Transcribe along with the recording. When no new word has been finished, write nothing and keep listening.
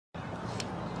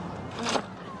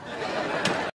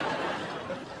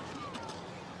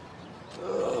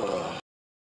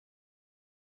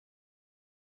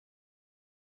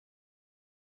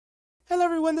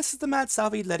everyone, this is the Mad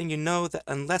Salvi letting you know that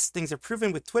unless things are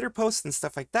proven with Twitter posts and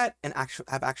stuff like that and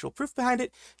have actual proof behind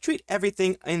it, treat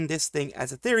everything in this thing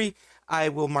as a theory. I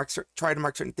will try to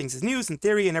mark certain things as news and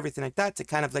theory and everything like that to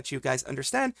kind of let you guys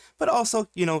understand, but also,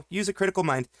 you know, use a critical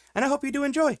mind. And I hope you do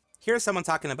enjoy. Here's someone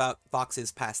talking about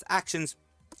Vox's past actions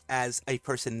as a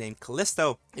person named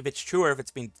Callisto, if it's true or if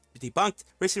it's been debunked.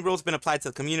 Recent rules have been applied to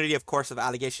the community, of course, of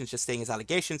allegations just staying as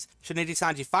allegations. Should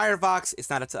Nijisanji fire Vox? It's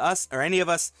not up to us or any of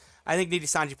us. I think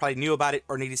Nijisanji probably knew about it,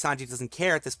 or Nijisanji doesn't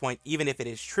care at this point, even if it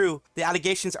is true. The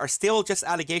allegations are still just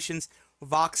allegations.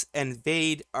 Vox and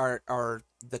Vade are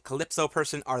the Calypso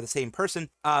person, are the same person.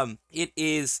 It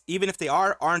is, even if they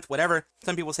aren't, whatever.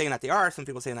 Some people saying that they are, some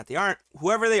people saying that they aren't.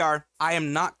 Whoever they are, I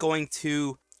am not going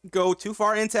to go too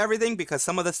far into everything because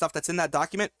some of the stuff that's in that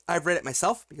document, I've read it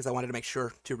myself because I wanted to make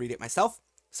sure to read it myself.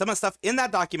 Some of the stuff in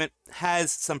that document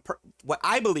has some what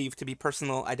I believe to be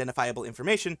personal identifiable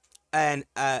information, and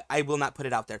I will not put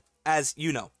it out there. As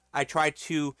you know, I try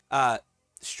to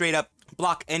straight up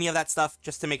block any of that stuff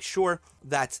just to make sure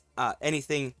that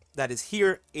anything that is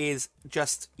here is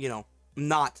just, you know,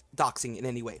 not doxing in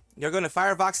any way. They're going to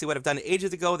fire Vox. They would have done it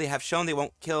ages ago. They have shown they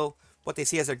won't kill what they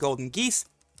see as their golden geese.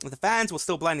 The fans will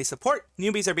still blindly support.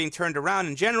 Newbies are being turned around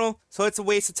in general, so it's a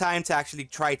waste of time to actually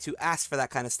try to ask for that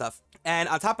kind of stuff. And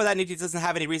on top of that, Niji doesn't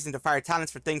have any reason to fire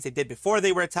talents for things they did before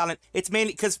they were a talent. It's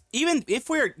mainly because even if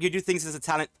you do things as a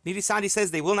talent, Nijisanji says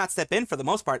they will not step in for the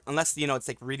most part, unless, you know, it's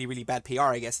like really, really bad PR,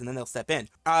 I guess, and then they'll step in.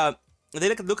 They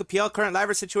look at PL current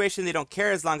liver situation. They don't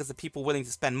care as long as the people willing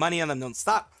to spend money on them don't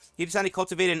stop. Nijisanji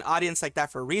cultivated an audience like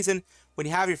that for a reason. When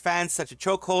you have your fans such a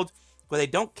chokehold, where they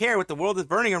don't care what the world is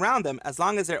burning around them, as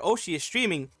long as their Oshi is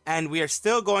streaming, and we are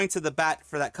still going to the bat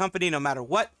for that company no matter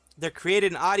what. They're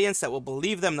created an audience that will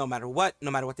believe them no matter what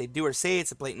they do or say.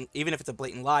 It's a blatant, even if it's a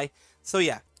blatant lie. So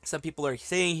yeah, some people are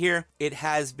saying here it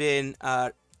has been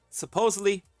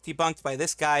supposedly debunked by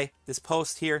this guy, this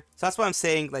post here. So that's why I'm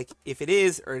saying, like, if it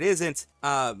is or it isn't,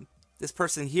 this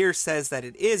person here says that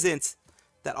it isn't,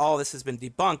 that all this has been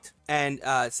debunked, and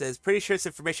it says, pretty sure this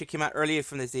information came out earlier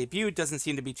from his debut, doesn't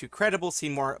seem to be too credible,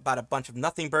 seemed more about a bunch of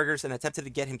nothing burgers, and attempted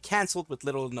to get him cancelled with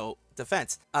little or no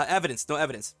defense. No evidence.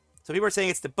 So people are saying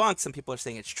it's debunked, some people are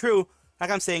saying it's true.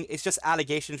 Like I'm saying, it's just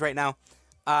allegations right now.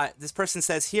 This person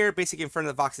says here, basically in front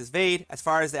of the Vox's Vade, as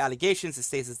far as the allegations, it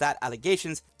states as that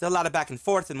allegations. There's a lot of back and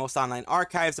forth in most online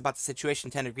archives about the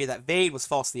situation, tend to agree that Vade was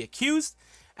falsely accused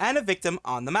and a victim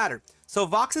on the matter. So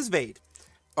Vox's Vade,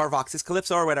 or Vox's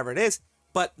Calypso, or whatever it is,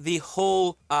 but the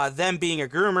whole them being a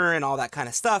groomer and all that kind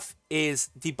of stuff is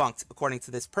debunked according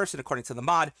to this person, according to the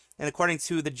mod, and according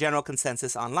to the general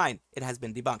consensus online. It has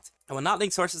been debunked. I will not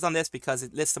link sources on this because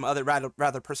it lists some other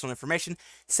rather personal information,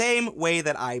 same way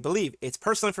that I believe. It's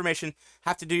personal information,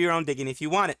 have to do your own digging if you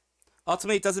want it.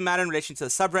 Ultimately, it doesn't matter in relation to the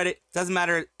subreddit. It doesn't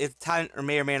matter if talent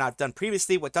may or may not have done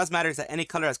previously. What does matter is that any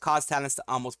color has caused talents to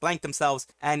almost blank themselves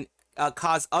and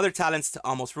cause other talents to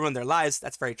almost ruin their lives.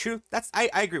 That's very true. I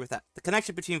agree with that. The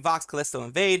connection between Vox, Callisto,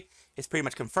 and Vade is pretty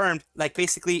much confirmed. Like,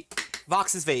 basically,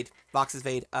 Vox is Vade.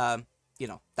 You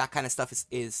know, that kind of stuff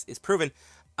is proven.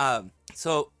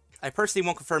 So I personally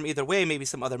won't confirm either way. Maybe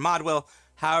some other mod will.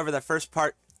 However, the first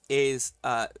part is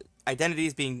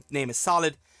identities being named as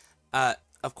solid.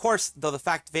 Of course, though, the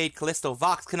fact Vade, Callisto,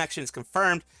 Vox connection is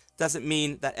confirmed doesn't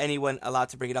mean that anyone allowed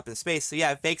to bring it up in space. So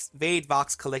yeah, Vade,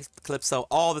 Vox, Calypso,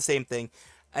 all the same thing.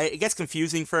 It gets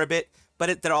confusing for a bit,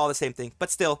 but they're all the same thing. But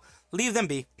still, leave them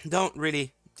be. Don't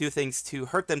really do things to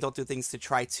hurt them. Don't do things to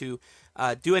try to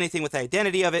do anything with the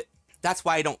identity of it. That's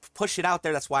why I don't push it out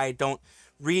there. That's why I don't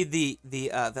read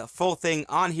the full thing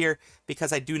on here,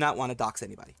 because I do not want to dox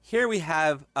anybody. Here we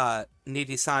have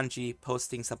Nijisanji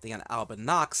posting something on Alba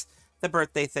Nox, the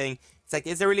birthday thing. It's like,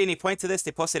 is there really any point to this?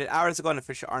 They posted it hours ago on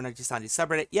official Nijisanji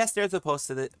subreddit. Yes, there's a post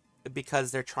to it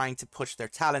because they're trying to push their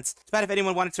talents. It's bad if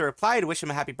anyone wanted to reply to wish him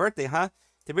a happy birthday, huh?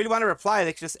 If they really want to reply,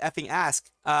 they could just effing ask.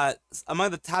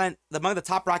 Among the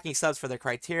top ranking subs for their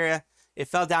criteria, it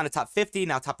fell down to top 50,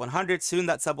 now top 100. Soon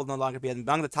that sub will no longer be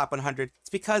among the top 100. It's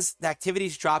because the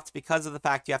activities dropped because of the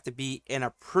fact you have to be an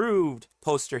approved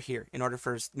poster here in order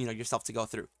for, you know, yourself to go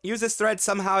through. Use this thread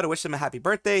somehow to wish them a happy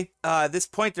birthday. At this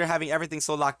point, they're having everything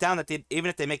so locked down that even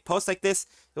if they make posts like this,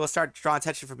 it will start drawing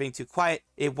attention for being too quiet.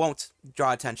 It won't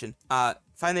draw attention.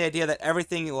 Find the idea that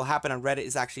everything will happen on Reddit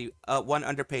is actually one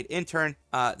underpaid intern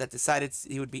that decided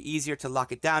it would be easier to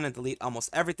lock it down and delete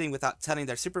almost everything without telling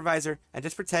their supervisor and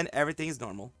just pretend everything is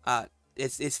normal.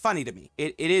 It's funny to me.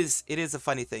 It is a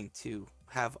funny thing to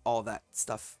have all that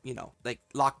stuff, you know, like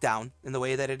locked down in the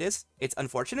way that it is. It's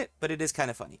unfortunate, but it is kind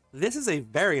of funny. This is a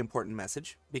very important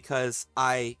message because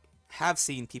I have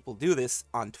seen people do this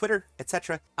on Twitter,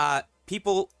 etc.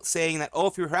 people saying that, oh,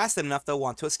 if you harass them enough, they'll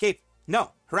want to escape.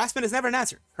 No, harassment is never an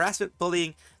answer. Harassment,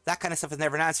 bullying, that kind of stuff is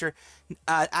never an answer.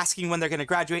 Asking when they're going to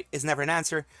graduate is never an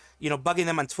answer. You know, bugging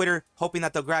them on Twitter, hoping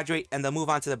that they'll graduate and they'll move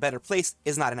on to the better place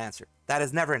is not an answer. That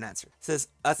is never an answer. It says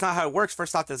that's not how it works.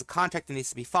 First off, there's a contract that needs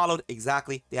to be followed.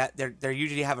 Exactly. They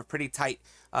usually have a pretty tight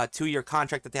 2-year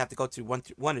contract that they have to go through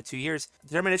 1 to 2 years.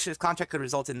 The termination of this contract could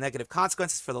result in negative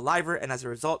consequences for the liver, and as a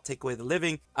result, take away the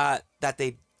living that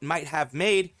they might have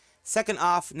made. Second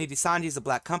off, Nijisanji is a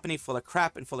black company full of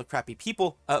crap and full of crappy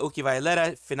people. Uki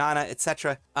Violeta, Finana,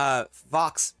 etc.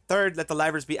 Vox. Third, let the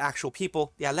livers be actual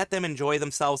people. Yeah, let them enjoy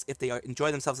themselves. If they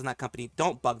enjoy themselves in that company,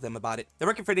 don't bug them about it. They're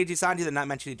working for Nijisanji. They're not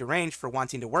mentally deranged for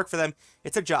wanting to work for them.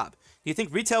 It's a job. Do you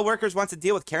think retail workers want to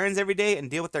deal with Karens every day and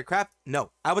deal with their crap?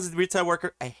 No. I was a retail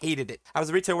worker. I hated it. I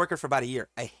was a retail worker for about a year.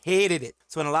 I hated it.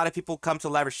 So when a lot of people come to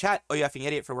the livers chat, oh, you effing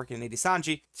idiot for working in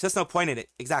Nijisanji, there's just no point in it.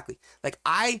 Exactly. Like,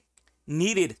 I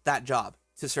needed that job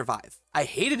to survive. I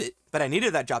hated it, but I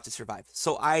needed that job to survive.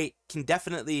 So I can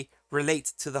definitely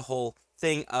relate to the whole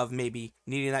thing of maybe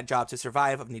needing that job to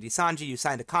survive of Nijisanji. You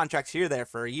signed a contract, so you're there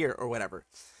for a year or whatever.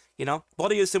 You know,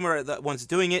 Vade Akuma are the ones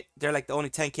doing it. They're like the only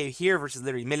 10K here versus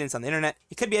literally millions on the internet.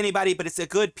 It could be anybody, but it's a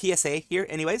good PSA here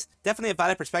anyways. Definitely a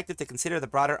valid perspective to consider the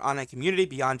broader online community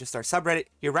beyond just our subreddit.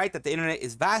 You're right that the internet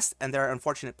is vast and there are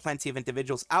unfortunately plenty of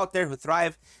individuals out there who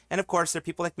thrive. And of course, there are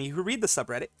people like me who read the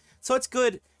subreddit. So it's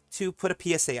good to put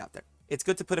a PSA out there. It's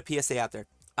good to put a PSA out there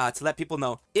to let people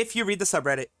know, if you read the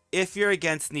subreddit, if you're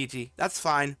against Niji, that's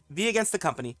fine. Be against the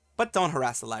company, but don't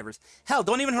harass the livers. Hell,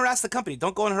 don't even harass the company.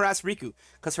 Don't go and harass Riku,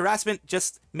 because harassment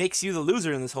just makes you the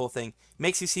loser in this whole thing.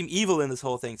 Makes you seem evil in this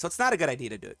whole thing. So it's not a good idea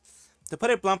to do it. To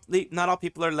put it bluntly, not all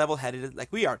people are level-headed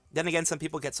like we are. Then again, some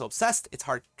people get so obsessed, it's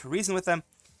hard to reason with them.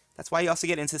 That's why you also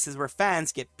get instances where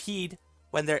fans get peed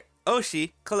when their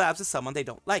Oshi collabs with someone they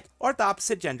don't like, or the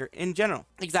opposite gender in general.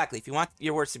 Exactly. If you want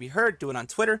your words to be heard, do it on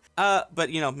Twitter. But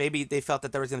you know, maybe they felt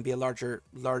that there was going to be a larger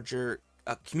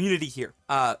community here.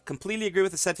 Completely agree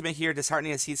with the sentiment here.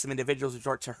 Disheartening to see some individuals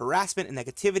resort to harassment and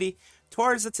negativity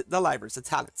towards the livers, the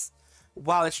talents.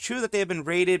 While it's true that they have been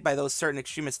raided by those certain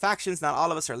extremist factions, not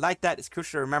all of us are like that. It's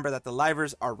crucial to remember that the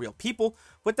livers are real people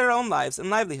with their own lives and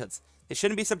livelihoods. They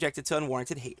shouldn't be subjected to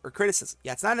unwarranted hate or criticism.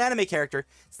 Yeah, it's not an anime character.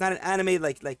 It's not an anime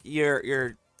like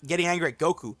you're getting angry at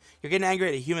Goku. You're getting angry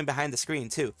at a human behind the screen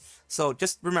too. So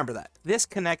just remember that. This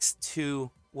connects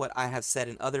to what I have said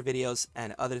in other videos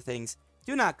and other things.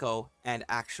 Do not go and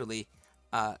actually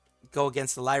go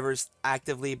against the livers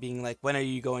actively, being like, when are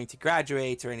you going to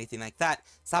graduate or anything like that.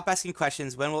 Stop asking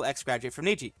questions, when will X graduate from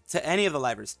Niji? To any of the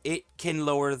livers, it can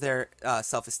lower their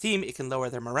self-esteem, it can lower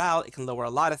their morale, it can lower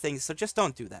a lot of things, so just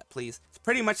don't do that, please. It's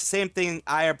pretty much the same thing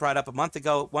I brought up a month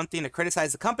ago. One thing to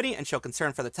criticize the company and show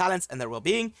concern for the talents and their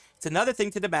well-being. It's another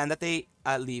thing to demand that they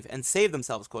leave and save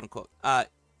themselves, quote unquote.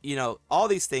 You know, all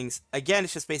these things, again,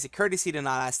 it's just basic courtesy to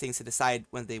not ask things to decide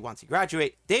when they want to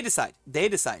graduate. They decide,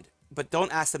 but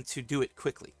don't ask them to do it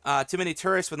quickly. Too many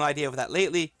tourists with no idea of that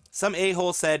lately. Some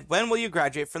a-hole said, when will you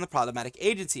graduate from the problematic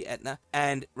agency, Etna?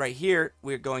 And right here,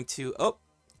 we're going to,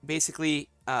 basically,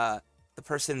 the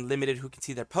person limited who can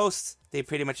see their posts. They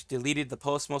pretty much deleted the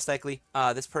post, most likely.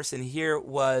 This person here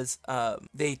was,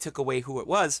 they took away who it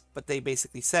was, but they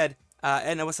basically said,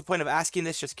 and what's the point of asking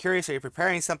this? Just curious, are you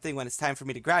preparing something when it's time for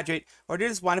me to graduate? Or do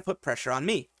you just want to put pressure on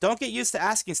me? Don't get used to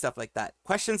asking stuff like that.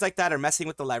 Questions like that are messing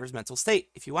with the liver's mental state.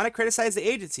 If you want to criticize the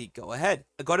agency, go ahead.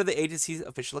 Go to the agency's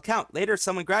official account. Later, if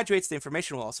someone graduates, the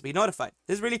information will also be notified.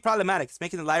 This is really problematic. It's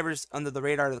making the livers under the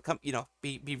radar of the company,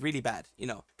 be really bad.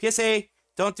 PSA,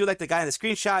 don't do like the guy in the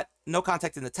screenshot. No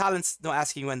contacting the talents. No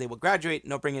asking when they will graduate.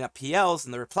 No bringing up PLs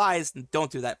and the replies.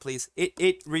 Don't do that, please.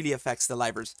 It really affects the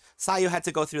livers. Sayu had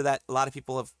to go through that. A lot of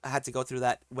people have had to go through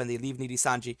that when they leave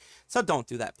Nijisanji. So don't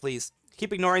do that, please.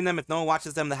 Keep ignoring them. If no one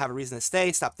watches them, they have a reason to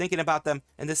stay. Stop thinking about them.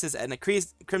 And this is an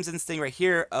Crimson's thing right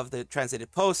here of the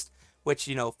translated post, which,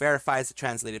 verifies the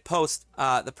translated post.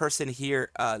 The person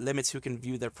here limits who can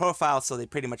view their profile, so they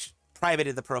pretty much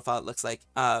privated the profile, it looks like.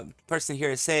 Person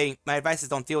here is saying, my advice is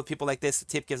don't deal with people like this. The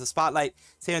tip gives a spotlight.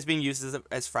 Same as being used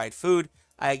as fried food.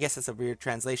 I guess that's a weird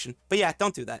translation. But yeah,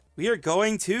 don't do that. We are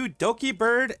going to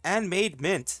Dokibird and Made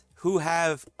Mint, who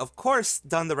have, of course,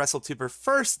 done the Wrestletuber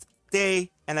first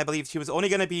day. And I believe she was only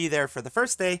going to be there for the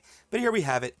first day. But here we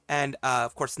have it. And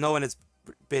of course, no one has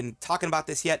been talking about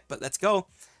this yet, but let's go.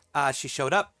 She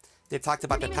showed up. They talked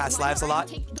about their past lives a lot.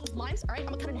 Take those limes, all right? I'm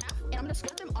gonna cut it in half, and I'm gonna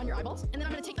squirt them on your eyeballs, and then I'm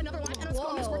gonna take another lime, and I'm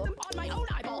gonna squirt them on my own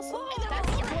eyeballs, and then I'm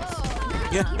gonna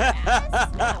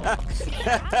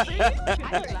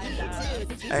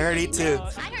I heard eat too.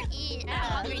 I heard eat. I'm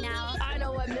hungry now. I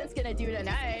know what Mint's gonna do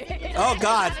tonight. Oh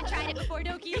God. I haven't tried it before,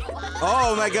 Doki.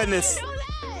 Oh my goodness.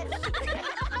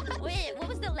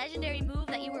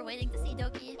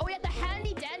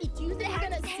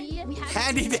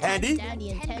 Handy dandy. Dandy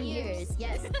in 10 years.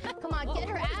 Yes. Come on, get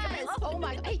her ass. Oh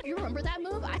my. Hey, you remember that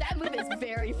move? That move is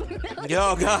very familiar.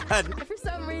 Yo, God. For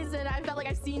some reason, I felt like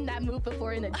I've seen that move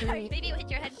before in a dream. Maybe you hit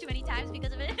your head too many times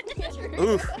because of it.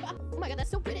 Oof. Oh my God,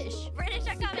 that's so British. British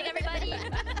are coming, everybody.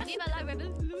 Viva la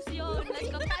revolution. Let's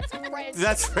go. That's French.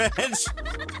 That's French.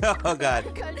 Oh,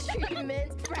 God. Country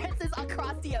Mint. France is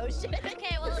across the ocean.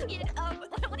 Okay, well,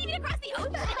 what do you mean across the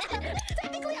ocean?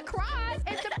 Technically across.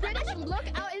 If the British look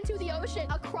out into the ocean,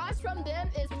 across from them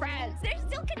is France. They're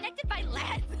still connected by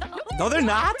land, though. No, they're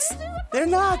not. They're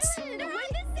not. They're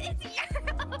it's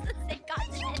Europe. They got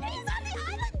UK is on the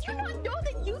island. Do you not know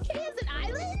that UK is an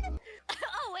island?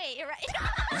 Oh, wait, you're right.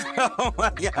 Oh, my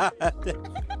God.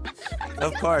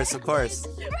 Of course, of course.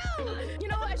 Bro, you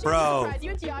know what? I should Bro. surprise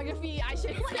you in geography. I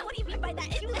should. What do you mean by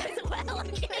that? You as well.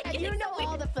 And you know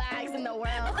all the flags in the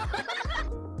world.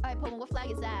 Alright, Poma, what flag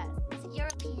is that? It's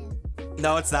European.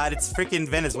 No, it's not. It's freaking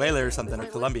Venezuela or something, or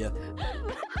Colombia.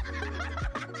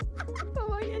 Oh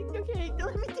my God. Okay,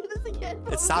 let me do this again.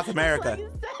 Poma. It's South America. We're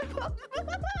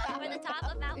the top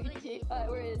of Mount Fuji.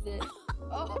 Where is it?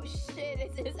 Oh shit,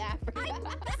 it is Africa.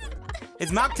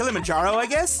 It's Mount Kilimanjaro, I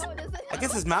guess? Oh, does it? I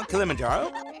guess it's Mount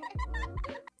Kilimanjaro?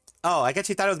 Oh, I guess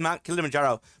you thought it was Mount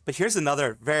Kilimanjaro. But here's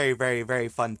another very, very, very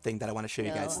fun thing that I want to show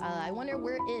you guys. I wonder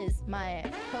where is my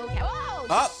co-cap. Oh,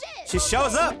 Oh, shit! she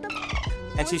shows up!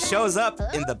 And she shows up Hello?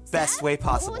 in the best way What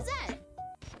possible. was that?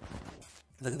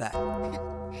 Look at that.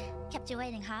 Kept you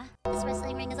waiting, huh? This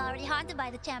wrestling ring is already haunted by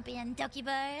the champion,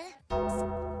 Dokibird.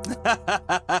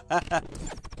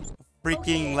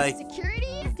 Freaking, Okay, like,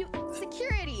 security?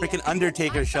 Security. freaking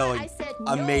Undertaker showing. I said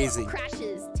no Amazing.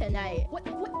 crashes tonight. What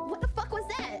the fuck was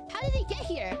that? How did he get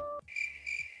here?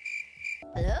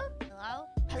 Hello?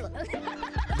 Hello?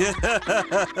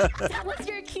 That was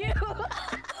your cue.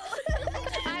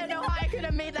 I don't know how I could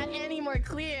have made that any more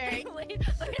clear. Wait, where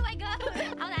do I go?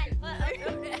 Hold on.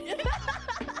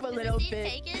 A little Seat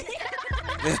bit. taken?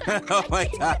 Oh my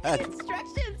God.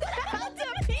 Instructions how to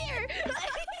appear.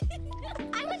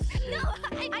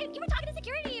 You were talking to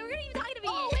security. You weren't even talking to me.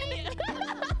 Oh, wait.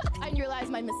 I realize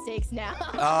my mistakes now.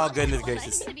 Oh, goodness I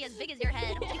gracious. need to be as big as your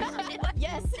head.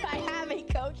 Yes, I have a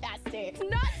co-caster. It's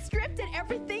not scripted.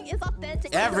 Everything is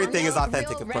authentic. Everything is Real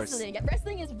authentic, of course. wrestling.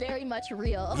 Wrestling is very much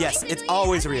real. Yes, it's Basically,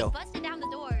 always I real. busted down the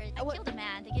door. I What? killed a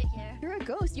man to get here. You're a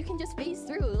ghost. You can just phase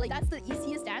through. Like, that's the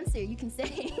easiest answer you can say.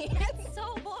 It's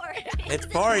so boring. It's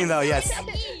boring though, yes.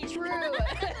 True.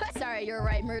 Sorry, you're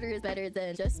right. Murder is better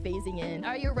than just phasing in.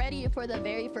 Are you ready for the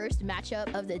very first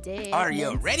matchup of the day? Are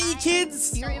you ready,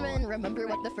 kids? Do you even remember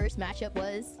what the first matchup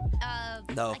was?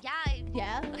 No. Yeah,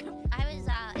 Yeah? I was,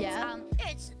 Yeah?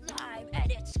 it's live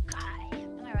and it's sky.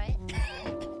 Am I right?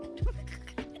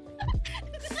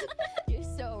 You're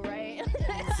so right.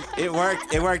 It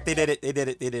worked. It worked. They did it. They did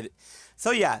it. They did it.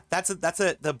 So yeah, that's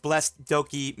the blessed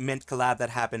Doki Mint collab that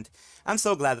happened. I'm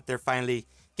so glad that they're finally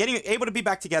able to be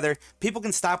back together. People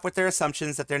can stop with their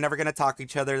assumptions that they're never going to talk to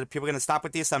each other. People are going to stop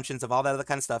with the assumptions of all that other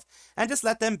kind of stuff and just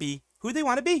let them be who they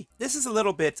want to be. This is a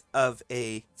little bit of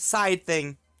a side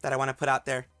thing that I want to put out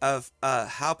there of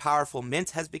how powerful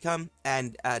Mint has become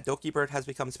and Dokibird has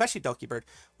become, especially Dokibird,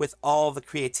 with all the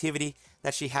creativity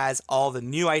that she has, all the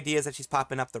new ideas that she's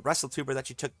popping up, the Wrestletuber that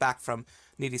she took back from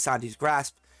Nijisanji's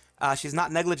grasp. She's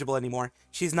not negligible anymore.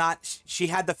 She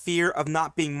had the fear of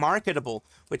not being marketable,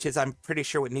 which is, I'm pretty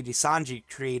sure, what Nijisanji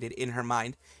created in her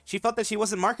mind. She felt that she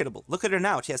wasn't marketable. Look at her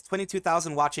now. She has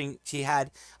 22,000 watching. She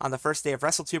had on the first day of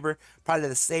Wrestletuber, probably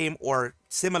the same or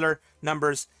similar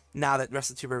numbers now that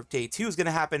Wrestletuber Day 2 is going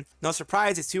to happen. No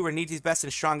surprise, these two were Niji's best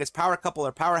and strongest power couple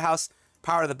or powerhouse.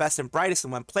 Power of the best and brightest in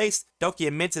one place. Doki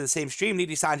and Mint in the same stream.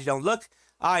 Nijisanji don't look.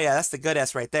 Oh yeah, that's the good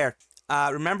S right there.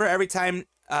 Remember, every time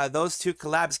those two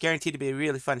collabs guaranteed to be a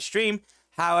really fun stream.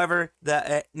 However,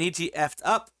 the Niji effed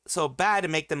up so bad to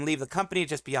make them leave the company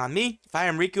just beyond me. If I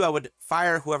am Riku, I would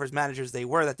fire whoever's managers they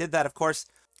were that did that, of course.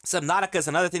 Subnautica is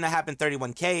another thing that happened,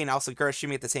 31K, and also Gura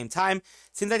streaming at the same time.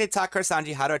 Seems like they taught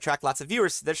Sanji how to attract lots of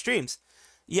viewers to their streams.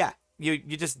 Yeah, you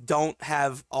just don't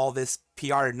have all this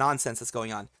PR nonsense that's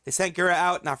going on. They sent Gura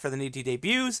out, not for the Niji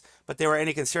debuts, but they were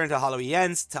any concern to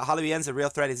Halloween's. To Halloween's, the real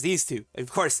threat is these two.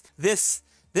 Of course, this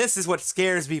is what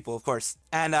scares people, of course.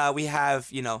 And we have,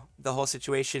 you know, the whole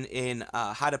situation in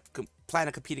how to plan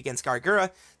to compete against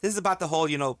Gargura. This is about the whole,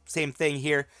 you know, same thing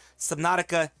here.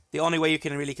 Subnautica, the only way you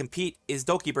can really compete is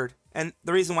Dokibird. And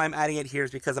the reason why I'm adding it here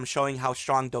is because I'm showing how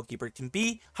strong Dokibird can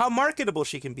be, how marketable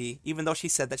she can be, even though she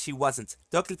said that she wasn't.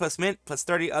 Doki plus Mint plus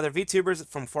 30 other VTubers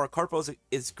from 4 corpos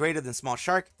is greater than Small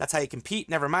Shark. That's how you compete.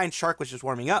 Never mind, Shark was just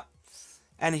warming up.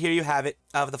 And here you have it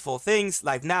of the full things.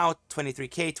 Live now,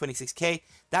 23K, 26K.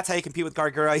 That's how you compete with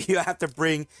Gargura. You have to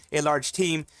bring a large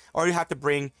team, or you have to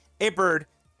bring a bird,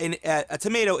 in a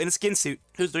tomato in a skin suit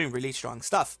who's doing really strong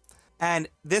stuff. And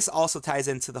this also ties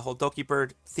into the whole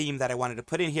Dokibird theme that I wanted to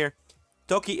put in here.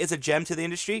 Doki is a gem to the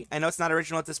industry. I know it's not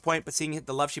original at this point, but seeing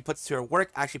the love she puts to her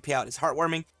work actually pay out is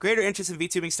heartwarming. Greater interest in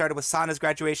VTubing started with Sana's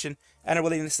graduation and her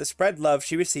willingness to spread love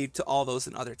she received to all those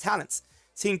and other talents.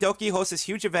 Seeing Doki host this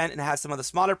huge event and have some of the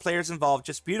smaller players involved,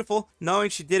 just beautiful. Knowing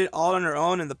she did it all on her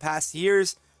own in the past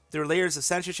years through layers of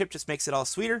censorship just makes it all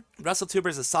sweeter. Wrestletuber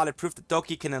is a solid proof that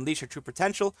Doki can unleash her true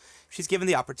potential. She's given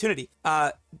the opportunity.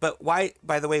 But why,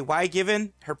 by the way, why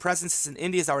given? Her presence in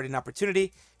India is already an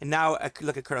opportunity. And now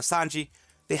look at Kurosanji.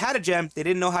 They had a gem, they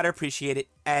didn't know how to appreciate it,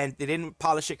 and they didn't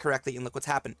polish it correctly, and look what's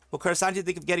happened. Will Kurosanji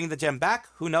think of getting the gem back?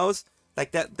 Who knows?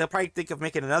 Like, that, they'll probably think of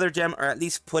making another gem, or at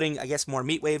least putting, I guess, more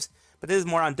meat waves. But this is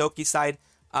more on Doki's side,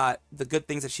 the good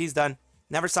things that she's done.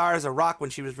 Never saw her as a rock when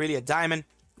she was really a diamond,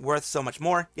 worth so much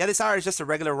more. Yeah, they saw her as just a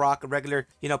regular rock, a regular,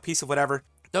 piece of whatever.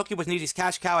 Doki was Niji's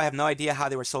cash cow. I have no idea how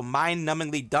they were so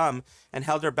mind-numbingly dumb and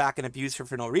held her back and abused her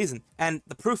for no reason. And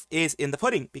the proof is in the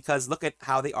pudding, because look at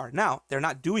how they are now. They're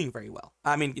not doing very well.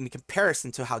 I mean, in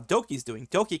comparison to how Doki's doing.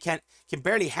 Doki can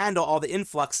barely handle all the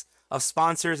influx of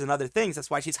sponsors and other things. That's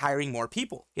why she's hiring more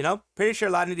people, Pretty sure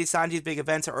a lot of Nijisanji's big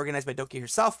events are organized by Doki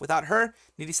herself. Without her,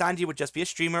 Nijisanji would just be a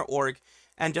streamer org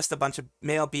and just a bunch of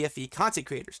male BFE content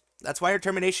creators. That's why her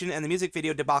termination and the music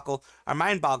video debacle are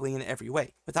mind-boggling in every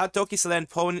way. Without Doki,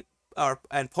 Solen,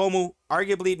 and Pomu,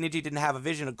 arguably Niji didn't have a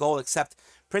vision or goal except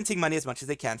printing money as much as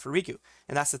they can for Riku.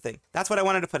 And that's the thing. That's what I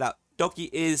wanted to put out. Doki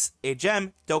is a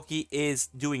gem. Doki is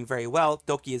doing very well.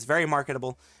 Doki is very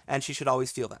marketable, and she should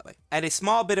always feel that way. And a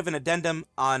small bit of an addendum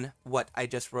on what I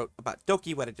just wrote about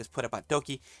Doki, what I just put about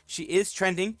Doki. She is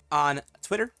trending on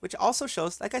Twitter, which also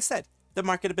shows, like I said, the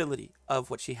marketability of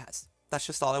what she has. That's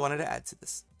just all I wanted to add to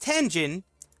this. Tenjin,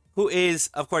 who is,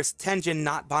 of course, Tenjin,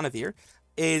 not Bonnevere,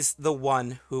 is the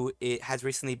one who has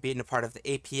recently been a part of the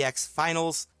APX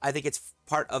finals. I think it's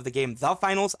part of the game The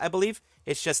Finals, I believe.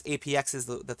 It's just APX is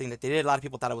the thing that they did. A lot of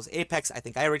people thought it was Apex. I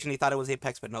think I originally thought it was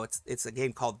Apex, but no, it's a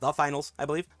game called The Finals, I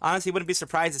believe. Honestly, wouldn't be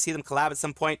surprised to see them collab at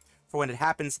some point for when it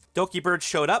happens. Dokibird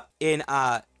showed up in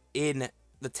the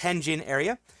Tenjin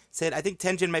area. Said, I think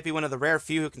Tenjin might be one of the rare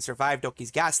few who can survive Doki's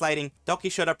gaslighting.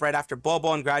 Doki showed up right after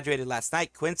Bobo and graduated last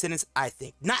night. Coincidence? I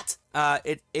think not.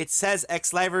 It says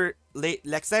Lex Liver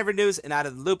News and out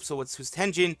of the loop, so who's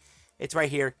Tenjin? It's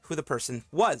right here who the person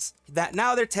was. That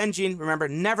now they're Tenjin, remember,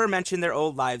 never mention their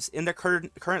old lives. In their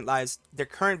current lives, their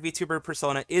current VTuber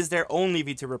persona is their only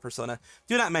VTuber persona.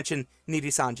 Do not mention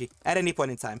Nijisanji at any point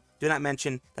in time. Do not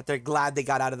mention that they're glad they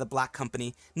got out of the black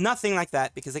company. Nothing like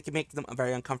that, because it can make them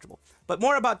very uncomfortable. But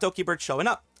more about Dokibird showing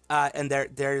up. And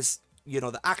there's,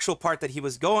 the actual part that he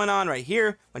was going on right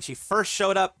here when she first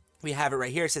showed up. We have it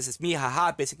right here. It says, it's me,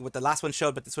 haha, basically what the last one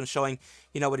showed, but this one's showing,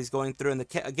 what he's going through. And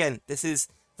again, this is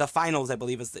The Finals, I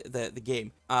believe, is the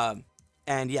game.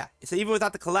 And yeah, so even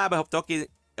without the collab, I hope Doki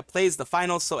plays The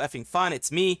Finals. So effing fun.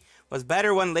 It's me. Was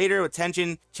better one later with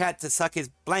Tenjin chat to suck his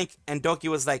blank, and Doki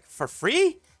was like, for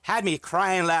free? Had me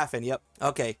crying laughing. Yep.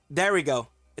 Okay, there we go.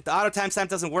 If the auto timestamp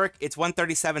doesn't work, it's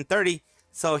 1:37:30.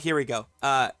 So here we go.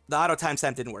 The auto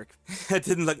timestamp didn't work. It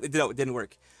didn't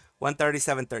work.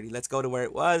 1:37:30. Let's go to where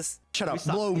it was. Shut up.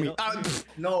 Blow me.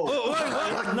 No.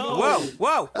 No.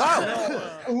 Whoa.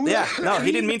 Yeah, no,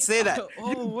 he didn't mean to say that.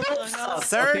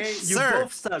 Sir, Okay, you sir.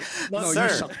 both suck. No, Sir. you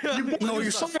suck. No,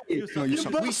 you suck. No, you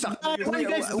suck. We suck. We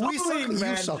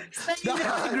suck.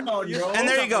 You suck. And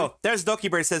there you go. There's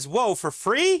Dokibird says, whoa, for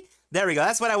free? There we go.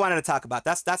 That's what I wanted to talk about.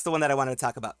 That's the one that I wanted to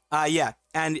talk about. Yeah.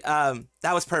 And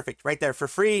that was perfect right there. For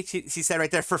free. She said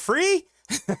right there, for free?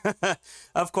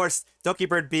 Of course,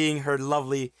 Dokibird being her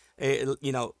lovely,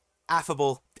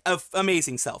 affable,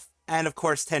 amazing self. And of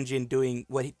course, Tenjin doing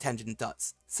what Tenjin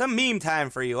does. Some meme time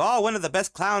for you. Oh, one of the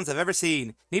best clowns I've ever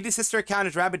seen. Needy's sister account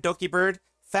is Rabbit Dokibird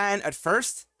fan at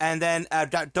first, and then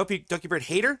Dokibird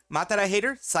hater, Matara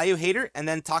hater, Sayu hater, and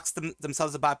then talks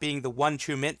themselves about being the one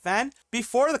true Mint fan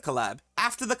before the collab.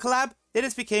 After the collab, they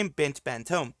just became Bint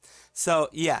Bantom. So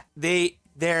yeah,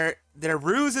 their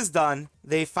ruse is done.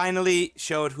 They finally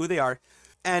showed who they are,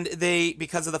 and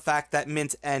because of the fact that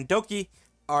Mint and Doki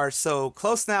are so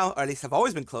close now, or at least have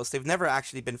always been close, they've never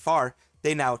actually been far,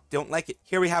 they now don't like it.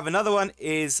 Here we have another one,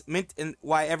 is Mint and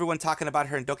why everyone talking about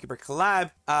her and Dokibird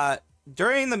collab.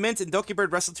 During the Mint and Dokibird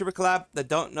Wrestletuber collab, that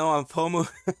don't know I'm Pomu.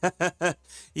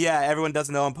 Yeah, everyone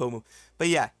doesn't know I'm Pomu. But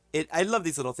yeah, I love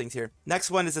these little things here.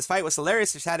 Next one is this fight was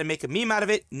hilarious. Just had to make a meme out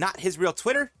of it. Not his real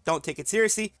Twitter. Don't take it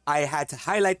seriously. I had to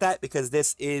highlight that because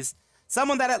this is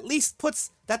someone that at least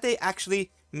puts that they actually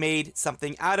made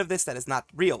something out of this that is not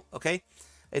real, okay?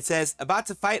 It says, about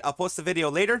to fight, I'll post the video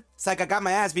later. It's like, I got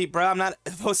my ass beat, bro. I'm not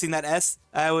posting that S.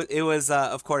 It was,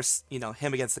 of course, you know,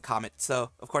 him against the Comet.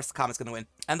 So, of course, the Comet's going to win.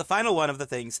 And the final one of the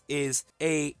things is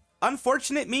a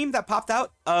unfortunate meme that popped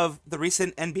out of the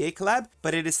recent NBA collab.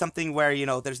 But it is something where, you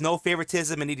know, there's no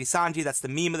favoritism in Nijisanji. That's the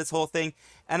meme of this whole thing.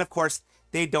 And, of course,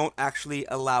 they don't actually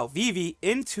allow Vivi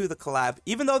into the collab,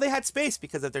 even though they had space,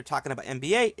 because if they're talking about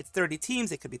NBA, it's 30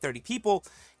 teams, it could be 30 people.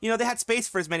 You know, they had space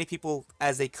for as many people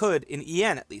as they could in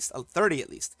EN at least, 30 at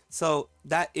least. So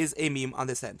that is a meme on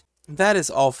this end. That is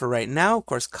all for right now. Of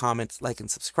course, comment, like, and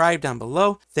subscribe down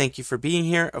below. Thank you for being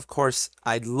here. Of course,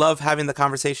 I love having the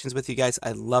conversations with you guys.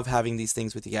 I love having these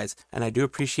things with you guys. And I do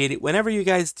appreciate it whenever you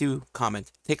guys do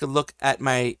comment. Take a look at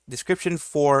my description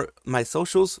for my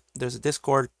socials. There's a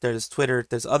Discord, there's Twitter,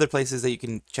 there's other places that you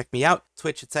can check me out,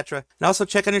 Twitch, etc. And also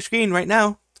check on your screen right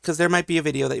now, because there might be a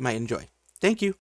video that you might enjoy. Thank you.